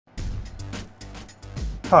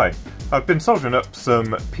Hi, I've been soldering up some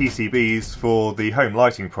PCBs for the home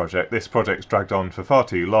lighting project. This project's dragged on for far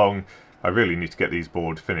too long. I really need to get these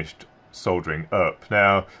boards finished soldering up.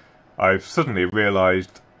 Now, I've suddenly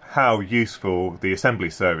realised how useful the assembly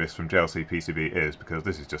service from JLC PCB is, because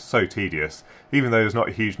this is just so tedious. Even though there's not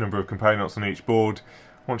a huge number of components on each board,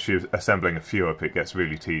 once you're assembling a few up it gets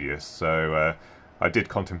really tedious. So I did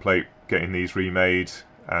contemplate getting these remade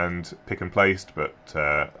and pick and placed, but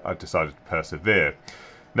I decided to persevere.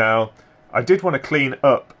 Now, I did want to clean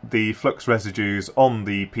up the flux residues on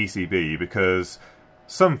the PCB, because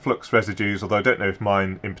some flux residues, although I don't know if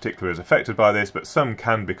mine in particular is affected by this, but some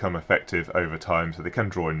can become effective over time, so they can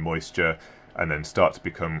draw in moisture and then start to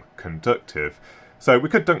become conductive. So we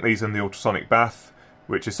could dunk these in the ultrasonic bath,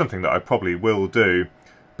 which is something that I probably will do.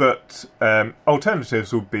 But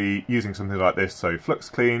alternatives would be using something like this, so Flux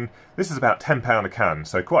Clean. This is about £10 a can,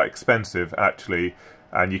 so quite expensive actually,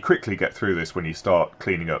 and you quickly get through this when you start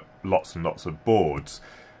cleaning up lots and lots of boards.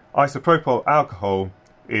 Isopropyl alcohol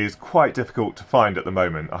is quite difficult to find at the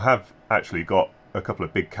moment. I have actually got a couple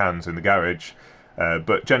of big cans in the garage,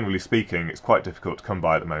 but generally speaking it's quite difficult to come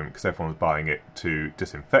by at the moment because everyone's buying it to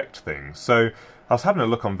disinfect things. So I was having a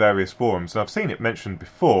look on various forums and I've seen it mentioned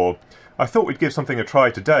before. I thought we'd give something a try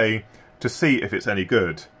today to see if it's any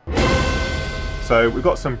good. So we've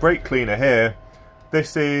got some brake cleaner here.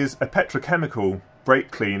 This is a petrochemical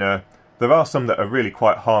brake cleaner. There are some that are really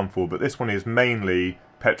quite harmful, but this one is mainly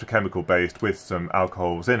petrochemical based with some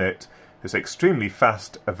alcohols in it. It's extremely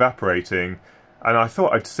fast evaporating, and I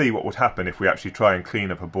thought I'd see what would happen if we actually try and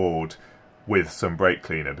clean up a board with some brake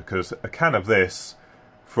cleaner, because a can of this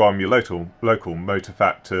from your local motor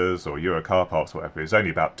factors or Euro car parts or whatever is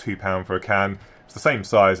only about £2 for a can. It's the same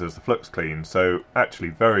size as the Flux Clean, so actually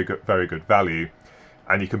very good value,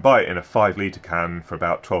 and you can buy it in a 5 litre can for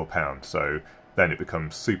about £12, so then it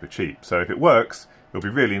becomes super cheap. So if it works, it'll be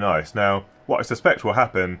really nice. Now, what I suspect will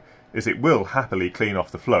happen is it will happily clean off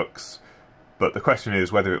the flux, but the question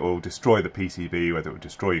is whether it will destroy the PCB, whether it will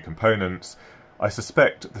destroy your components. I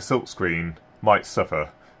suspect the silkscreen might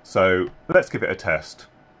suffer, so let's give it a test.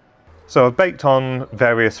 So I've baked on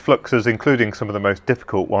various fluxes, including some of the most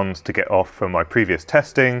difficult ones to get off from my previous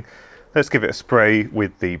testing. Let's give it a spray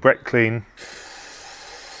with the Brake Clean.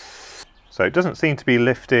 So it doesn't seem to be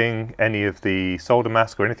lifting any of the solder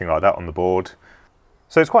mask or anything like that on the board.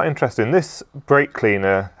 So it's quite interesting. This brake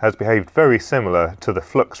cleaner has behaved very similar to the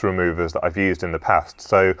flux removers that I've used in the past.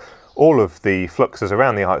 So all of the fluxes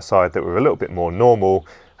around the outside that were a little bit more normal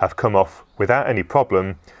have come off without any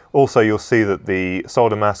problem. Also, you'll see that the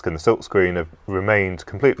solder mask and the silkscreen have remained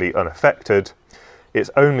completely unaffected. It's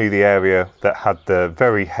only the area that had the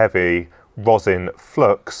very heavy rosin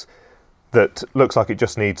flux that looks like it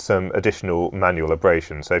just needs some additional manual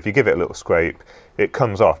abrasion. So if you give it a little scrape, it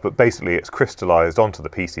comes off, but basically it's crystallized onto the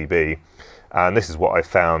PCB. And this is what I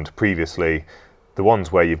found previously. The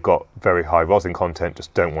ones where you've got very high rosin content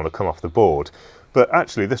just don't want to come off the board. But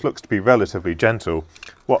actually this looks to be relatively gentle.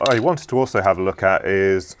 What I wanted to also have a look at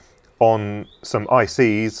is on some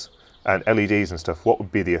ICs and LEDs and stuff, what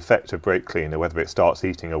would be the effect of brake cleaner, whether it starts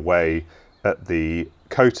eating away at the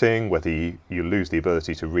coating, whether you lose the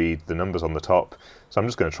ability to read the numbers on the top. So I'm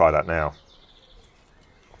just going to try that now.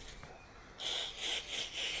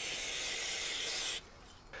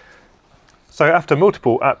 So after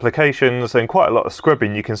multiple applications and quite a lot of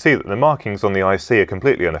scrubbing, you can see that the markings on the IC are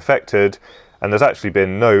completely unaffected, and there's actually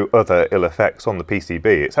been no other ill effects on the PCB.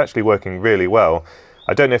 It's actually working really well.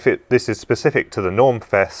 I don't know if this is specific to the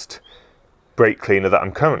Normfest brake cleaner that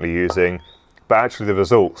I'm currently using, but actually the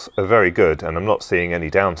results are very good and I'm not seeing any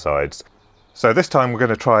downsides. So this time we're going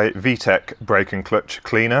to try VTech Brake and Clutch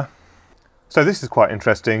Cleaner. So this is quite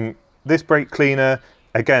interesting. This brake cleaner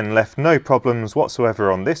again left no problems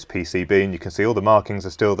whatsoever on this PCB, and you can see all the markings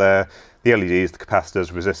are still there. The LEDs, the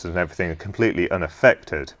capacitors, resistors and everything are completely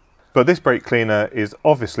unaffected. But this brake cleaner is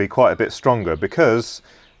obviously quite a bit stronger, because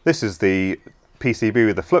this is the PCB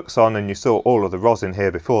with the flux on, and you saw all of the rosin here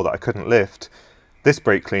before that I couldn't lift. This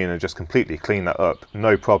brake cleaner just completely cleaned that up,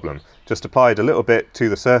 no problem. Just applied a little bit to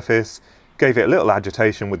the surface, gave it a little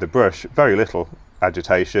agitation with the brush, very little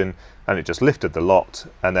agitation, and it just lifted the lot,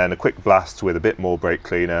 and then a quick blast with a bit more brake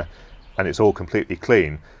cleaner, and it's all completely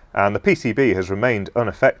clean. And the PCB has remained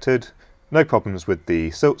unaffected. No problems with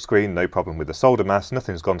the silkscreen, no problem with the solder mask,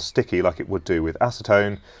 nothing's gone sticky like it would do with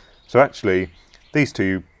acetone. So actually, these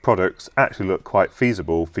two products actually look quite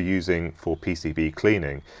feasible for using for PCB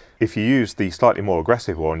cleaning. If you use the slightly more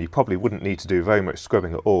aggressive one, you probably wouldn't need to do very much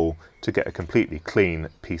scrubbing at all to get a completely clean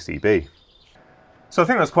PCB. So I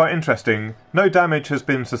think that's quite interesting. No damage has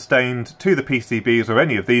been sustained to the PCBs or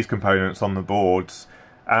any of these components on the boards,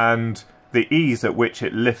 and the ease at which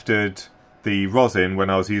it lifted the rosin when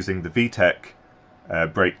I was using the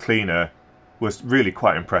VTech brake cleaner was really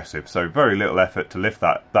quite impressive. So very little effort to lift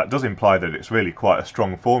that. That does imply that it's really quite a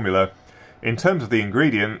strong formula. In terms of the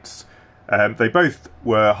ingredients, they both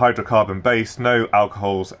were hydrocarbon based, no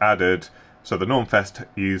alcohols added. So the Normfest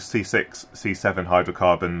used C6, C7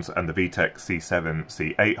 hydrocarbons and the VTech C7,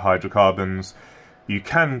 C8 hydrocarbons. You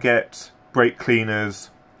can get brake cleaners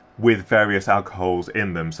with various alcohols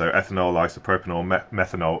in them, so ethanol, isopropanol,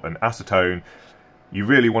 methanol and acetone. You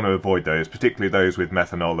really want to avoid those, particularly those with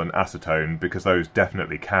methanol and acetone, because those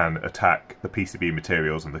definitely can attack the PCB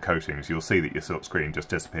materials and the coatings. You'll see that your silk screen just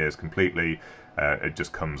disappears completely, it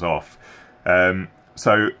just comes off.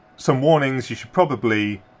 So some warnings: you should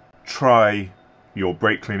probably try your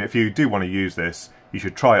brake cleaner. If you do want to use this, you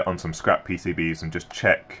should try it on some scrap PCBs and just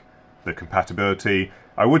check the compatibility.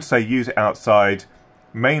 I would say use it outside,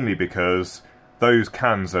 mainly because those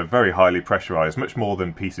cans are very highly pressurized, much more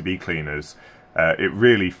than PCB cleaners. It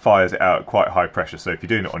really fires it out at quite high pressure, so if you're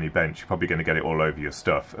doing it on your bench, you're probably going to get it all over your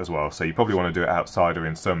stuff as well. So you probably want to do it outside or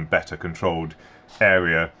in some better controlled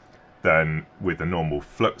area than with the normal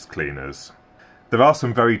Flux cleaners. There are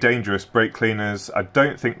some very dangerous brake cleaners. I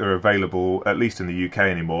don't think they're available, at least in the UK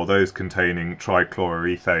anymore, those containing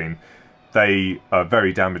trichloroethane. They are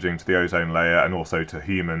very damaging to the ozone layer and also to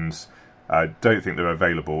humans. I don't think they're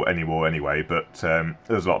available anymore anyway, but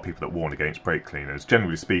there's a lot of people that warn against brake cleaners.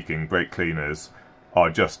 Generally speaking, brake cleaners are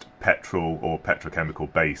just petrol or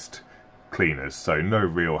petrochemical based cleaners, so no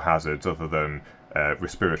real hazards other than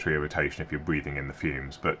respiratory irritation if you're breathing in the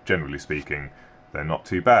fumes, but generally speaking, they're not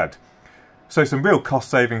too bad. So some real cost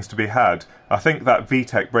savings to be had. I think that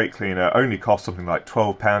VTech brake cleaner only cost something like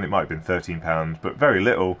 £12, it might have been £13, but very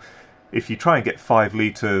little. If you try and get 5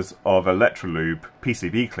 litres of Electrolube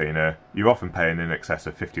PCB cleaner, you're often paying in excess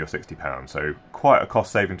of £50 or £60, so quite a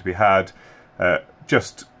cost saving to be had.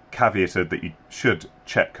 Just caveated that you should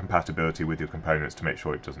check compatibility with your components to make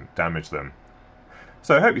sure it doesn't damage them.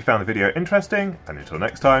 So I hope you found the video interesting, and until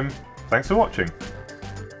next time, thanks for watching.